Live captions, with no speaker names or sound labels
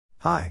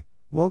Hi,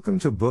 welcome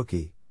to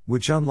Bookie,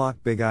 which unlock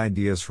big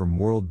ideas from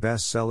world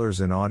bestsellers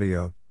in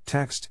audio,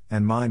 text,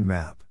 and mind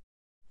map.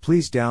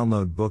 Please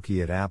download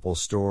Bookie at Apple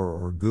Store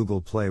or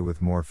Google Play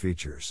with more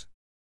features.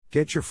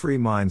 Get your free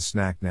mind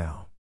snack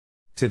now.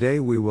 Today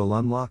we will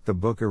unlock the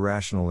book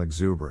Irrational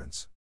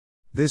Exuberance.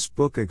 This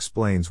book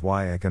explains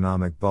why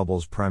economic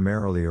bubbles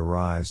primarily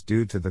arise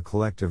due to the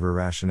collective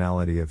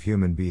irrationality of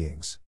human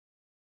beings.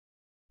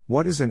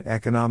 What is an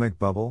economic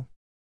bubble?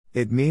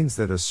 It means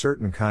that a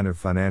certain kind of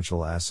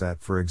financial asset,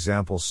 for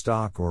example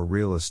stock or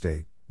real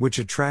estate, which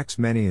attracts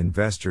many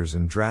investors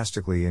and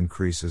drastically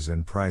increases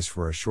in price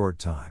for a short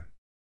time.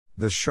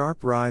 The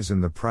sharp rise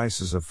in the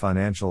prices of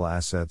financial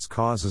assets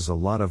causes a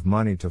lot of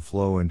money to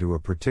flow into a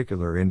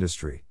particular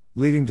industry,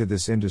 leading to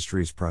this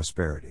industry's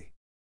prosperity.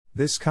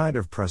 This kind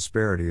of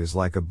prosperity is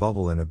like a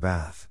bubble in a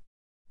bath.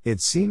 It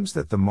seems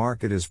that the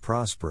market is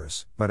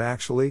prosperous, but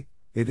actually,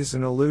 it is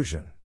an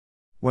illusion.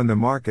 When the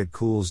market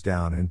cools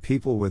down and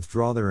people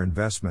withdraw their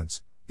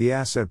investments, the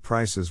asset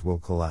prices will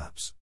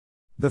collapse.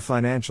 The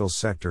financial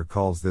sector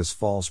calls this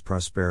false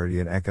prosperity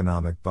an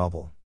economic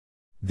bubble.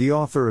 The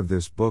author of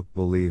this book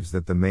believes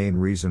that the main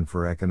reason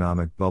for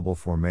economic bubble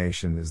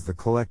formation is the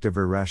collective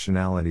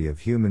irrationality of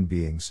human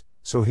beings,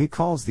 so he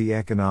calls the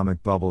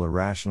economic bubble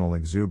irrational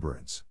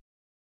exuberance.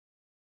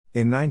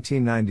 In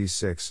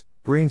 1996,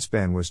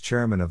 Greenspan was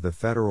chairman of the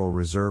Federal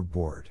Reserve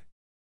Board.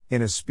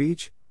 In a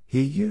speech,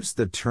 he used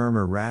the term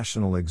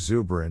irrational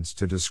exuberance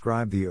to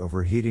describe the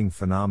overheating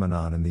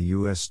phenomenon in the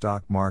U.S.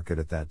 stock market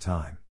at that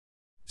time.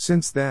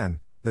 Since then,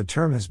 the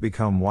term has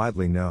become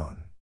widely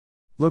known.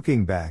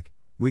 Looking back,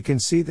 we can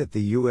see that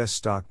the U.S.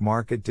 stock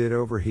market did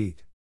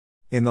overheat.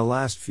 In the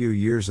last few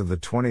years of the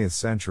 20th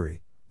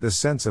century, the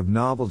sense of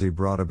novelty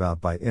brought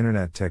about by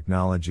Internet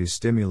technology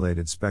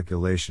stimulated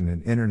speculation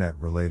in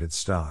Internet-related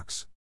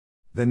stocks.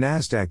 The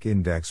Nasdaq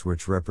index,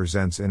 which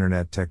represents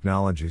Internet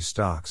technology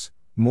stocks,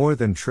 more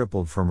than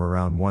tripled from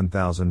around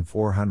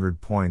 1,400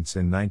 points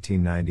in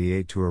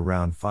 1998 to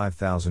around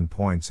 5,000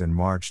 points in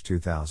March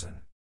 2000.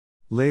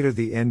 Later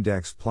the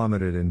index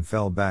plummeted and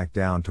fell back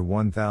down to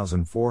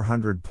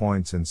 1,400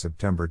 points in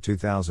September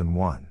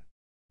 2001.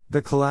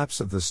 The collapse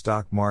of the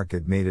stock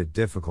market made it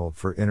difficult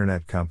for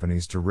Internet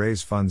companies to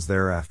raise funds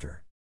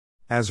thereafter.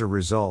 As a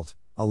result,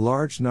 a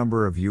large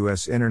number of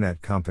U.S.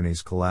 Internet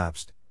companies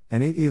collapsed,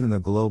 and even the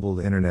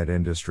global Internet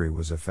industry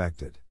was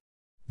affected.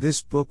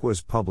 This book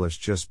was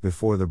published just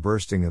before the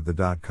bursting of the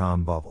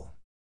dot-com bubble.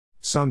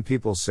 Some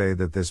people say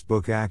that this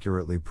book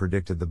accurately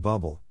predicted the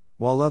bubble,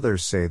 while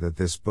others say that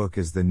this book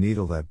is the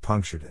needle that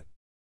punctured it.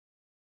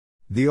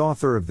 The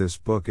author of this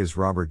book is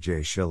Robert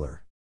J.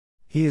 Shiller.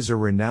 He is a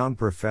renowned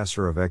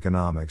professor of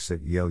economics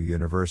at Yale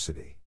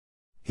University.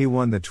 He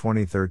won the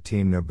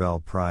 2013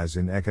 Nobel Prize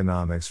in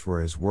Economics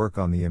for his work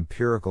on the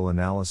empirical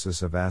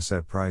analysis of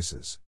asset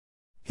prices.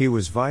 He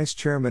was vice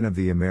chairman of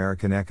the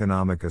American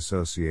Economic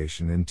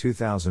Association in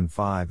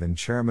 2005 and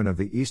chairman of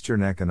the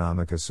Eastern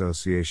Economic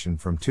Association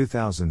from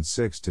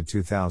 2006 to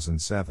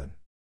 2007.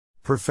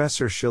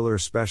 Professor Shiller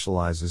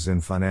specializes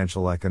in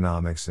financial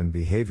economics and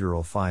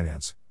behavioral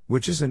finance,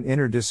 which is an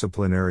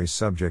interdisciplinary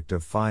subject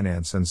of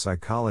finance and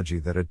psychology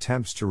that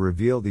attempts to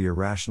reveal the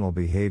irrational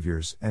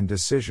behaviors and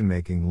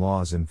decision-making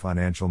laws in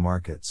financial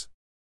markets.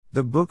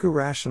 The book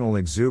Irrational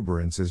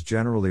Exuberance is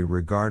generally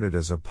regarded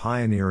as a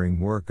pioneering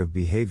work of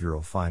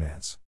behavioral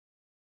finance.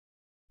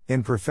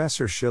 In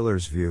Professor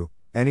Shiller's view,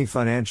 any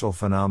financial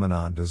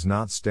phenomenon does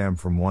not stem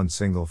from one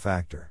single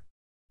factor.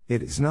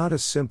 It is not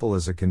as simple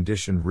as a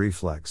conditioned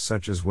reflex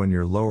such as when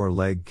your lower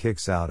leg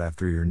kicks out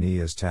after your knee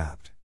is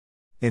tapped.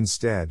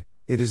 Instead,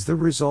 it is the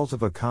result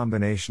of a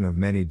combination of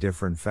many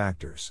different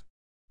factors.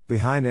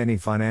 Behind any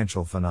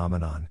financial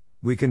phenomenon,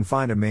 we can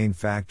find a main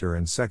factor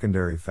and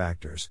secondary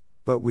factors,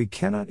 but we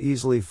cannot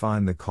easily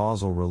find the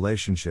causal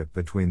relationship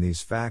between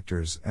these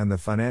factors and the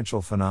financial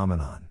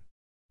phenomenon.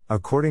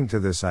 According to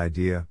this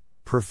idea,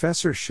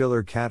 Professor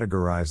Shiller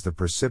categorized the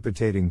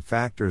precipitating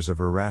factors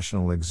of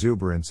irrational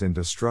exuberance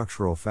into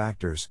structural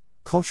factors,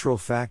 cultural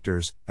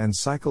factors, and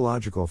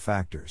psychological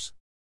factors.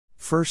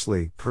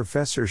 Firstly,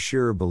 Professor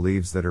Shiller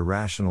believes that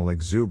irrational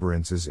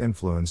exuberance is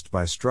influenced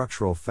by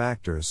structural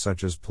factors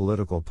such as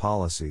political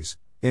policies,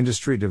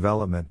 industry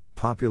development,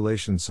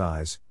 population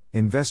size,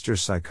 investor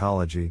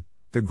psychology,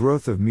 the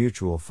growth of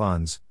mutual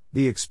funds,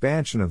 the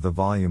expansion of the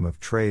volume of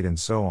trade and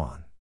so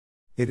on.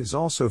 It is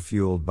also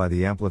fueled by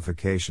the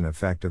amplification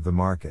effect of the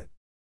market.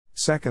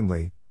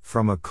 Secondly,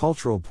 from a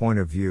cultural point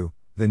of view,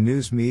 the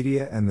news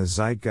media and the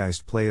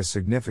zeitgeist play a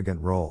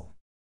significant role.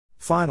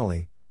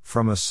 Finally,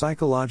 from a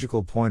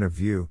psychological point of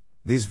view,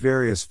 these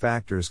various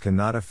factors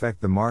cannot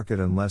affect the market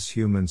unless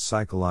human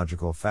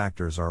psychological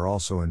factors are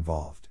also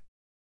involved.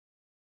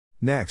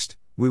 Next,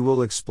 we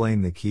will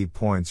explain the key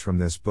points from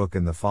this book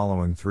in the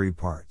following 3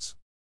 parts.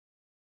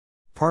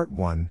 Part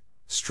 1.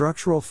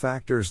 Structural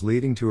factors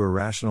leading to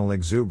irrational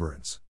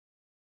exuberance.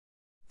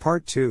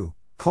 Part 2.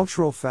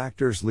 Cultural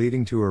factors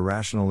leading to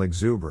irrational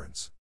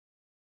exuberance.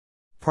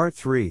 Part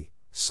 3.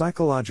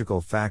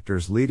 Psychological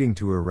factors leading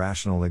to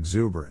irrational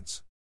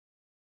exuberance.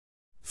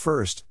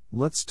 First,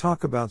 let's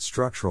talk about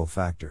structural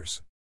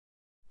factors.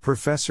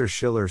 Professor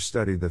Shiller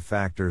studied the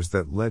factors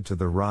that led to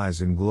the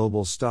rise in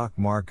global stock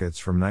markets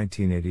from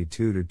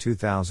 1982 to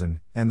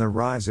 2000, and the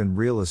rise in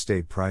real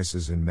estate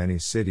prices in many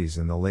cities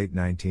in the late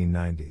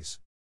 1990s.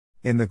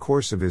 In the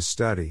course of his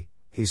study,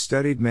 he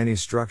studied many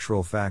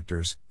structural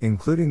factors,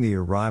 including the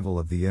arrival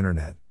of the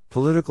Internet,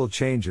 political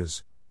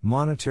changes,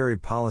 monetary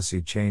policy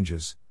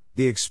changes,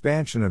 the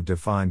expansion of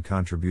defined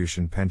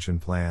contribution pension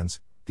plans,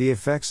 the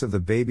effects of the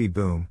baby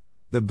boom,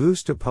 the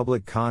boost to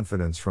public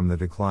confidence from the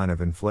decline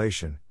of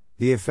inflation,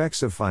 the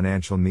effects of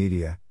financial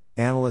media,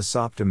 analysts'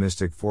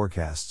 optimistic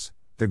forecasts,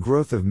 the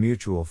growth of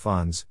mutual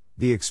funds,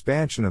 the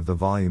expansion of the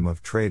volume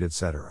of trade,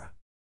 etc.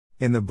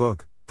 In the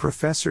book,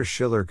 Professor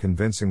Shiller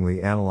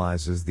convincingly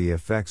analyzes the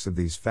effects of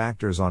these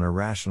factors on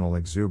irrational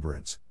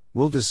exuberance.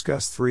 We'll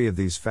discuss 3 of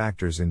these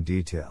factors in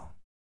detail.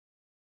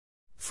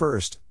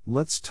 First,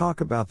 let's talk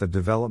about the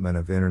development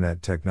of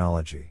Internet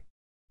technology.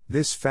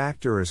 This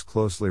factor is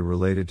closely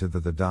related to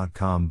the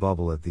dot-com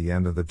bubble at the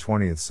end of the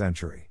 20th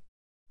century.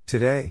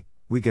 Today,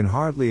 we can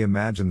hardly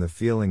imagine the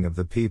feeling of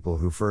the people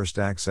who first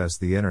accessed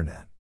the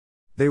Internet.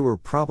 They were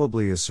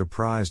probably as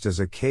surprised as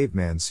a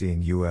caveman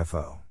seeing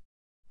UFO.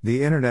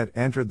 The Internet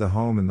entered the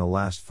home in the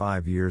last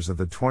 5 years of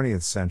the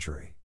 20th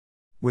century.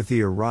 With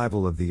the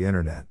arrival of the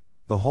Internet,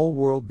 the whole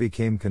world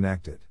became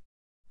connected.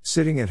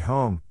 Sitting at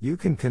home, you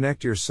can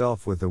connect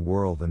yourself with the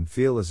world and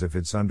feel as if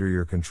it's under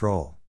your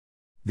control.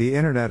 The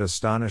Internet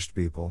astonished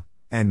people,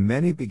 and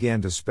many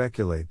began to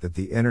speculate that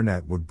the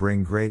Internet would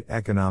bring great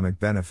economic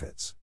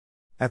benefits.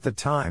 At the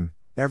time,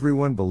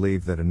 everyone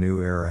believed that a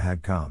new era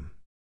had come.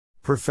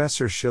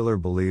 Professor Shiller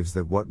believes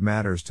that what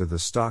matters to the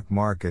stock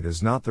market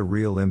is not the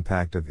real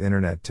impact of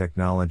Internet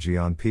technology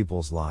on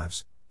people's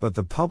lives, but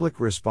the public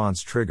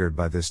response triggered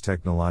by this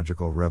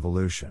technological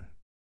revolution.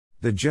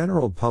 The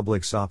general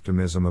public's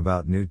optimism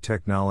about new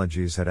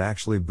technologies had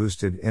actually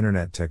boosted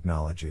Internet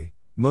technology.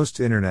 Most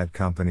Internet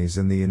companies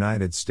in the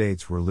United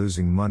States were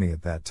losing money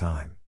at that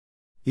time.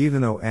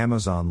 Even though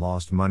Amazon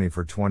lost money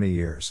for 20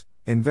 years,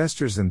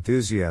 investors'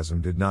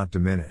 enthusiasm did not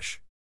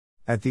diminish.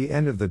 At the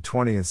end of the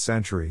 20th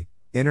century,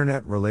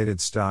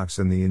 Internet-related stocks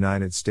in the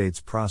United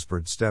States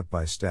prospered step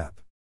by step.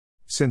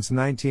 Since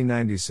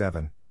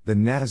 1997, the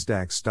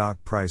Nasdaq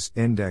stock price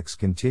index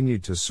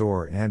continued to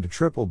soar and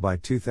tripled by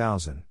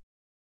 2000.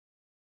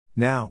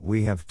 Now,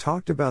 we have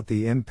talked about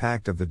the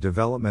impact of the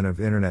development of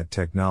Internet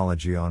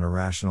technology on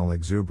irrational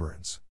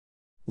exuberance.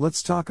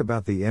 Let's talk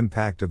about the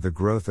impact of the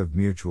growth of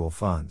mutual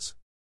funds.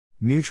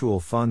 Mutual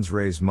funds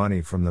raise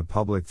money from the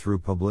public through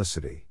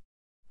publicity.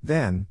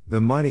 Then, the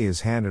money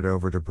is handed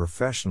over to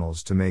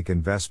professionals to make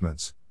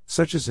investments,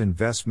 such as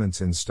investments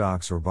in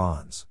stocks or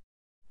bonds.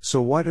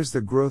 So why does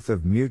the growth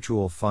of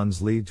mutual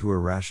funds lead to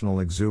irrational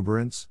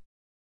exuberance?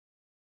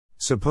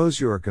 Suppose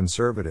you're a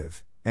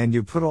conservative, and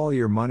you put all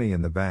your money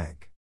in the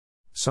bank.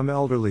 Some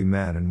elderly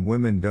men and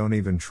women don't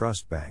even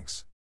trust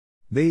banks.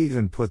 They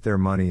even put their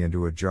money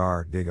into a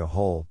jar, dig a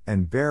hole,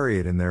 and bury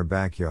it in their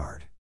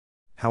backyard.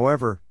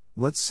 However,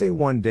 let's say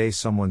one day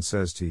someone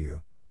says to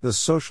you, the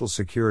Social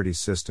Security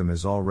system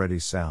is already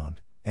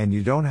sound, and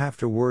you don't have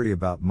to worry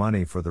about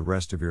money for the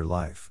rest of your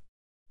life.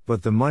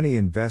 But the money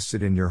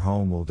invested in your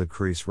home will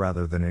decrease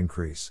rather than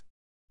increase.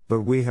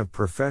 But we have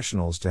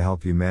professionals to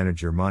help you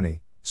manage your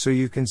money, so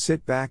you can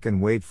sit back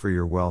and wait for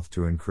your wealth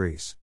to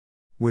increase.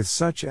 With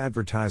such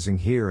advertising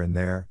here and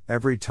there,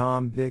 every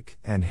Tom, Dick,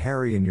 and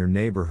Harry in your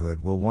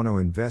neighborhood will want to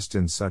invest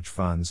in such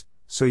funds,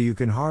 so you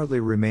can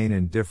hardly remain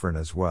indifferent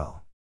as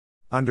well.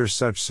 Under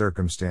such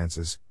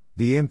circumstances,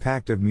 the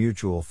impact of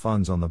mutual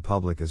funds on the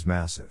public is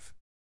massive.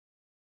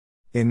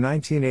 In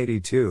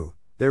 1982,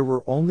 there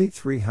were only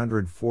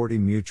 340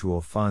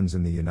 mutual funds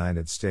in the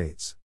United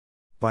States.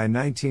 By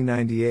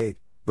 1998,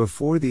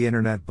 before the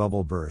Internet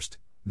bubble burst,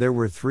 there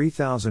were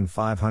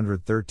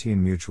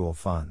 3,513 mutual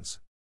funds.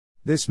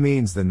 This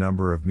means the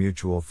number of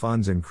mutual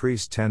funds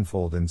increased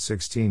tenfold in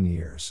 16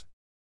 years.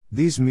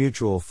 These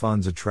mutual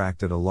funds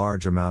attracted a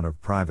large amount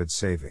of private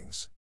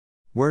savings.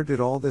 Where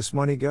did all this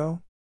money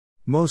go?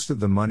 Most of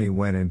the money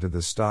went into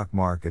the stock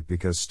market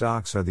because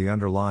stocks are the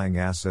underlying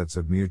assets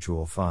of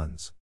mutual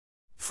funds.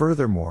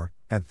 Furthermore,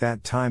 at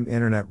that time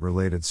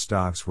Internet-related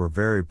stocks were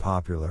very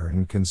popular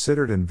and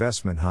considered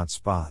investment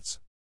hotspots.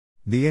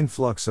 The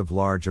influx of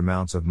large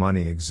amounts of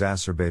money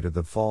exacerbated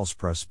the false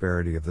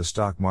prosperity of the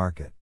stock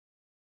market.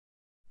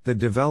 The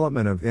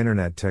development of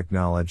Internet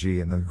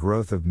technology and the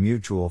growth of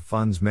mutual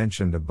funds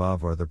mentioned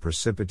above are the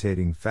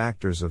precipitating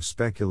factors of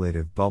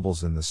speculative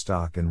bubbles in the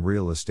stock and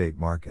real estate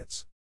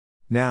markets.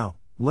 Now,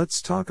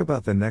 let's talk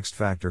about the next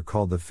factor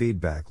called the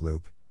feedback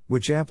loop,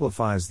 which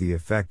amplifies the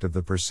effect of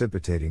the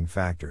precipitating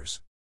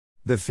factors.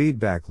 The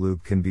feedback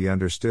loop can be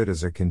understood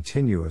as a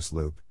continuous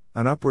loop,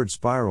 an upward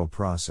spiral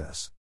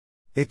process.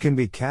 It can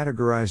be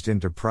categorized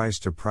into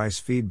price-to-price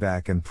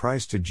feedback and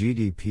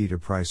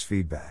price-to-GDP-to-price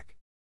feedback.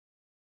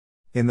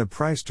 In the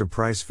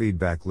price-to-price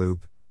feedback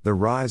loop, the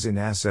rise in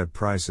asset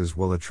prices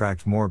will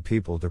attract more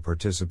people to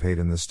participate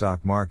in the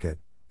stock market,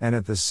 and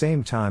at the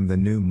same time the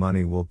new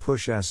money will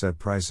push asset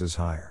prices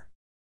higher.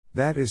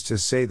 That is to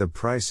say, the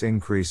price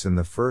increase in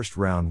the first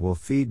round will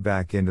feed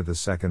back into the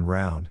second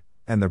round,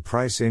 and the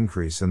price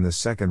increase in the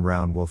second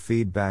round will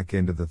feed back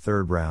into the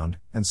third round,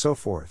 and so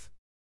forth.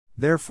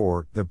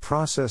 Therefore, the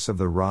process of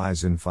the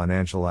rise in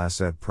financial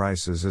asset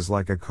prices is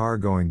like a car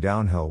going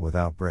downhill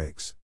without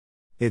brakes.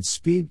 Its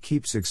speed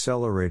keeps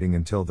accelerating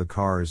until the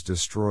car is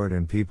destroyed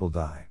and people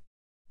die.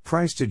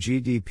 Price to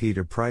GDP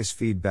to price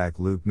feedback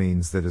loop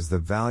means that as the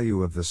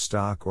value of the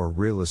stock or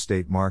real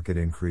estate market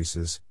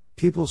increases,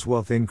 people's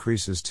wealth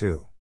increases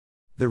too.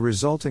 The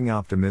resulting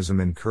optimism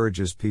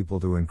encourages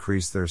people to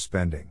increase their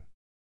spending.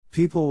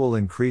 People will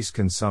increase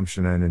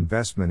consumption and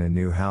investment in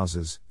new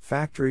houses,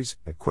 factories,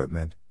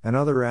 equipment, and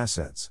other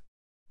assets.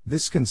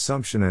 This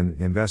consumption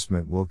and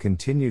investment will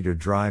continue to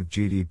drive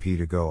GDP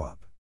to go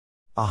up.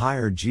 A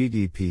higher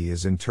GDP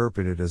is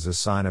interpreted as a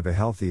sign of a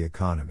healthy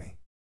economy.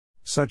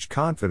 Such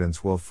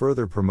confidence will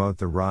further promote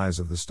the rise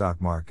of the stock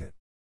market.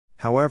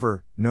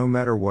 However, no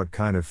matter what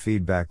kind of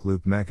feedback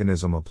loop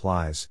mechanism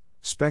applies,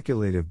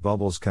 speculative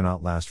bubbles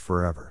cannot last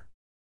forever.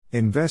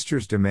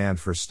 Investors'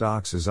 demand for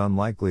stocks is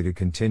unlikely to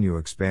continue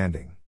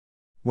expanding.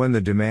 When the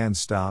demand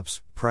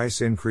stops, price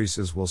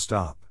increases will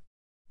stop.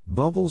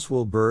 Bubbles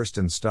will burst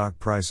and stock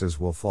prices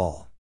will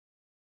fall.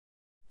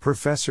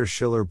 Professor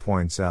Shiller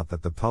points out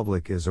that the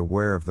public is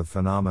aware of the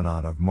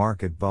phenomenon of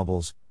market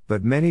bubbles,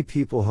 but many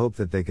people hope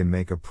that they can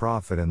make a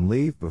profit and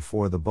leave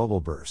before the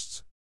bubble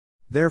bursts.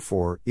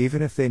 Therefore,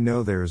 even if they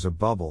know there is a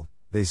bubble,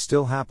 they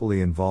still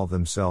happily involve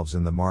themselves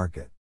in the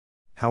market.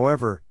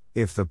 However,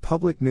 if the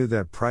public knew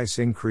that price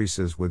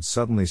increases would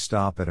suddenly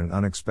stop at an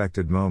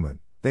unexpected moment,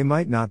 they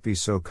might not be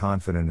so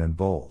confident and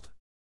bold.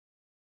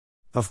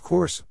 Of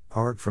course,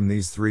 apart from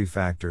these three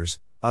factors,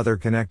 other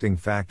connecting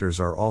factors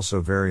are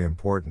also very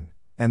important,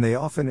 and they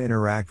often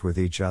interact with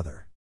each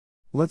other.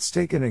 Let's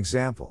take an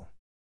example.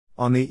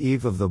 On the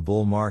eve of the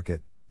bull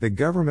market, the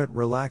government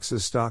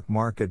relaxes stock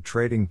market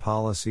trading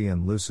policy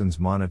and loosens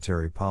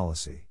monetary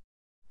policy.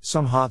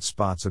 Some hot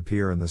spots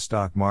appear in the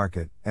stock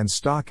market, and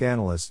stock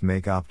analysts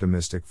make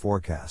optimistic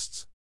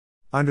forecasts.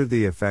 Under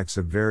the effects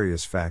of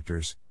various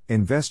factors,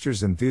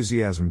 investors'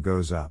 enthusiasm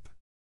goes up.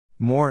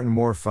 More and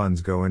more funds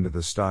go into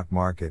the stock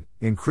market,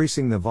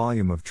 increasing the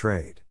volume of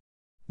trade.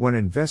 When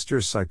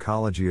investors'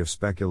 psychology of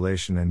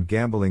speculation and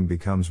gambling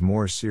becomes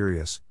more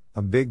serious,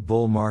 a big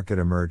bull market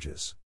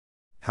emerges.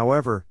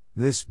 However,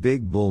 this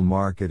big bull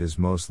market is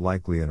most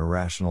likely an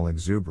irrational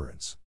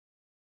exuberance.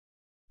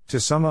 To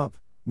sum up,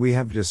 we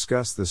have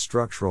discussed the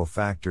structural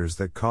factors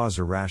that cause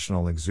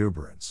irrational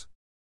exuberance.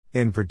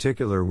 In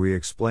particular, we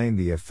explained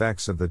the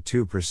effects of the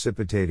two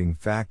precipitating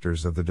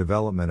factors of the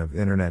development of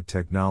internet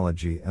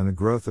technology and the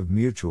growth of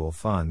mutual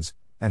funds,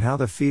 and how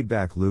the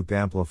feedback loop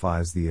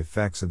amplifies the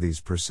effects of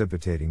these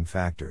precipitating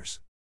factors.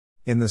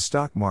 In the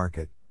stock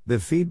market, the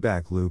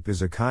feedback loop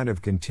is a kind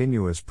of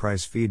continuous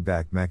price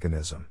feedback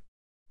mechanism.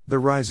 The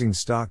rising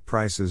stock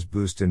prices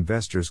boost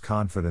investors'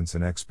 confidence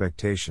and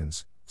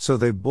expectations, so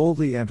they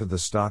boldly enter the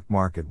stock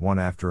market one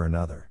after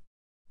another.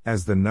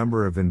 As the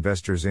number of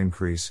investors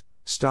increase,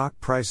 stock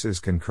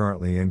prices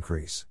concurrently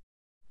increase.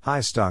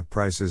 High stock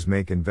prices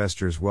make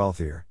investors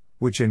wealthier,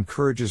 which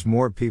encourages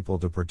more people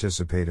to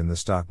participate in the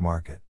stock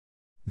market.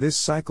 This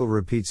cycle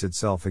repeats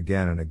itself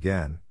again and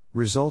again,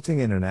 resulting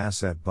in an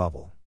asset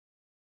bubble.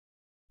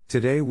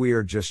 Today we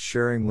are just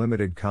sharing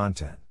limited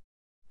content.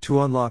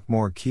 To unlock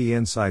more key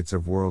insights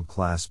of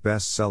world-class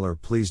bestseller,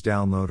 please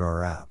download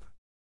our app.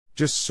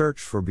 Just search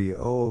for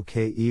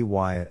BOOKEY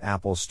at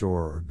Apple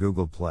Store or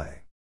Google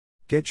Play.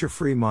 Get your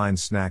free mind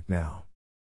snack now.